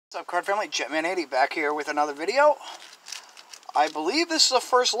What's up, card family? Jetman80 back here with another video. I believe this is a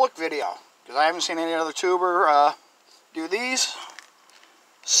first look video because I haven't seen any other tuber do these.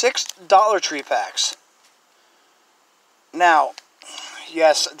 6 Dollar Tree packs. Now,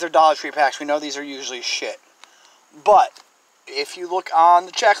 yes, they're Dollar Tree packs. We know these are usually shit. But if you look on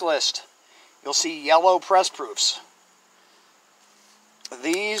the checklist, you'll see yellow press proofs.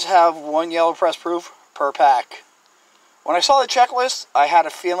 These have 1 yellow press proof per pack. When I saw the checklist, I had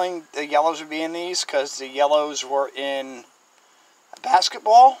a feeling the yellows would be in these because the yellows were in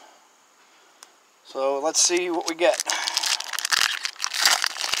basketball. So let's see what we get.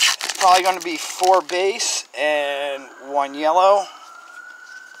 It's probably going to be 4 base and 1 yellow.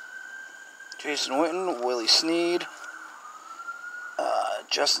 Jason Witten, Willie Snead,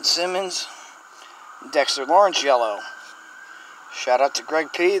 Justin Simmons, Dexter Lawrence yellow. Shout out to Greg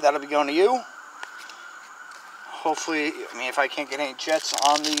P. That'll be going to you. Hopefully, if I can't get any Jets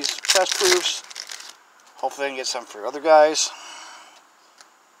on these press proofs, hopefully I can get some for other guys.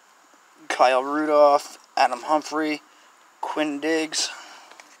 Kyle Rudolph, Adam Humphrey, Quinn Diggs,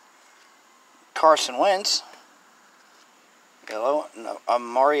 Carson Wentz, yellow, no,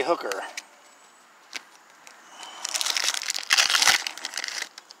 Amari Hooker,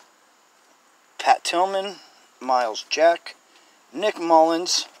 Pat Tillman, Miles Jack, Nick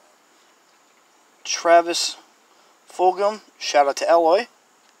Mullins, Travis Fulgham, shout out to Eloy,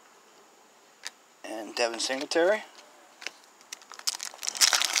 and Devin Singletary.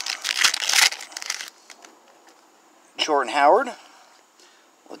 Jordan Howard,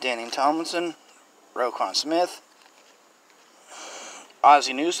 LaDainian Tomlinson, Roquan Smith,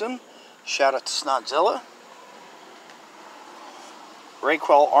 Ozzie Newsome, shout out to Snodzilla,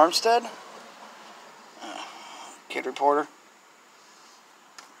 Raquel Armstead, Kid Reporter,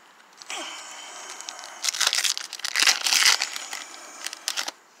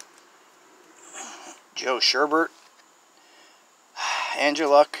 Joe Sherbert, Andrew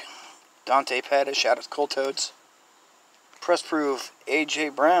Luck, Dante Pettis, shout out to Cold Toads, Press Proof,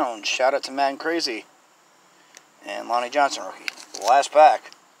 AJ Brown, shout out to Madden Crazy, and Lonnie Johnson rookie. Last pack.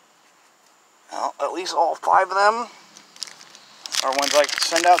 Well, at least all 5 of them are ones I can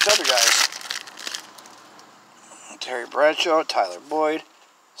send out to other guys. Terry Bradshaw, Tyler Boyd,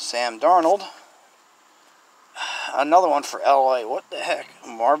 Sam Darnold, another one for LA, what the heck,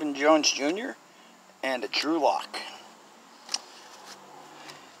 Marvin Jones Jr., and a Drew Lock.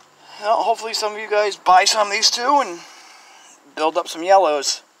 Well, hopefully some of you guys buy some of these too and build up some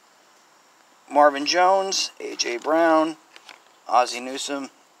yellows. Marvin Jones, AJ Brown, Ozzie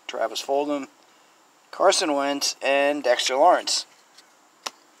Newsome, Travis Fulgham, Carson Wentz, and Dexter Lawrence.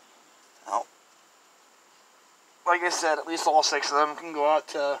 Well, like I said, at least all 6 of them can go out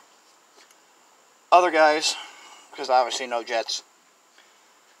to other guys because obviously no Jets.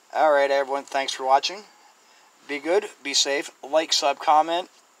 Alright everyone, thanks for watching. Be good, be safe, like, sub, comment.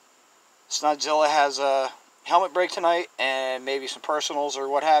 Snodzilla has a helmet break tonight and maybe some personals or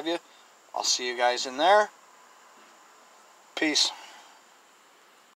what have you. I'll see you guys in there. Peace.